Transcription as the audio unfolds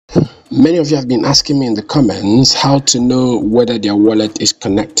Many of you have been asking me in the comments how to know whether their wallet is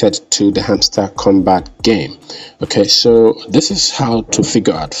connected to the Hamster Kombat game. Okay, so this is how to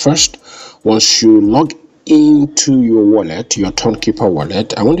figure out. First, once you log into your wallet, your Townkeeper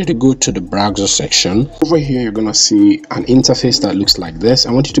wallet, I want you to go to the browser section. Over here, you're gonna see an interface that looks like this.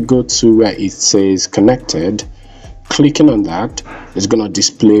 I want you to go to where it says connected. Clicking on that is gonna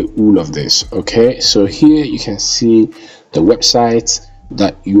display all of this. Okay, so here you can see the website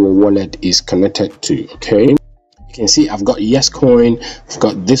that your wallet is connected to. Okay, you can see I've got YesCoin, I've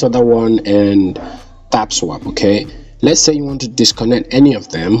got this other one, and TapSwap. Okay, let's say you want to disconnect any of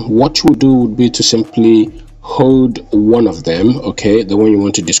them. What you would do would be to simply hold one of them, okay, the one you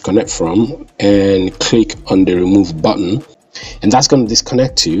want to disconnect from, and click on the remove button, and that's going to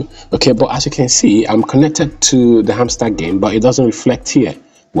disconnect you. Okay, but as you can see, I'm connected to the Hamster game, but it doesn't reflect here.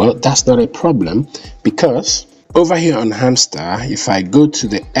 Well, that's not a problem, because over here on Hamster, if I go to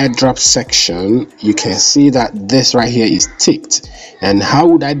the airdrop section, you can see that this right here is ticked. And how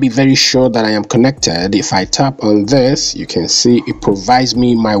would I be very sure that I am connected? If I tap on this, you can see it provides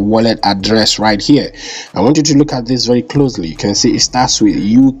me my wallet address right here. I want you to look at this very closely. You can see it starts with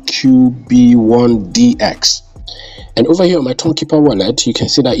UQB1DX. And over here on my Townkeeper wallet, you can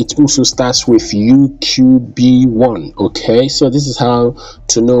see that it also starts with UQB1. Okay, so this is how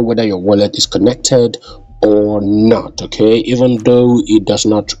to know whether your wallet is connected or not. Okay, even though it does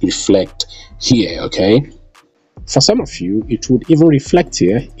not reflect here. Okay, for some of you it would even reflect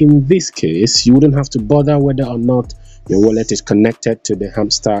here. In this case, you wouldn't have to bother whether or not your wallet is connected to the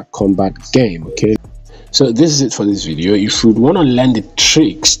Hamster Kombat game. Okay, so this is it for this video. If you want to learn the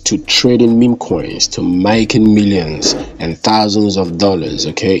tricks to trading meme coins, to making millions and thousands of dollars,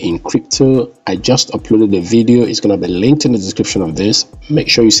 okay, in crypto, I just uploaded a video. It's going to be linked in the description of this. Make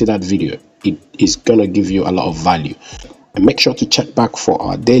sure you see that video. It is going to give you a lot of value. And make sure to check back for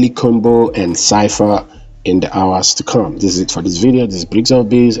our daily combo and cipher in the hours to come. This is it for this video. This is Briggs of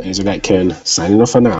Biz, and it's your guy Ken signing off for now.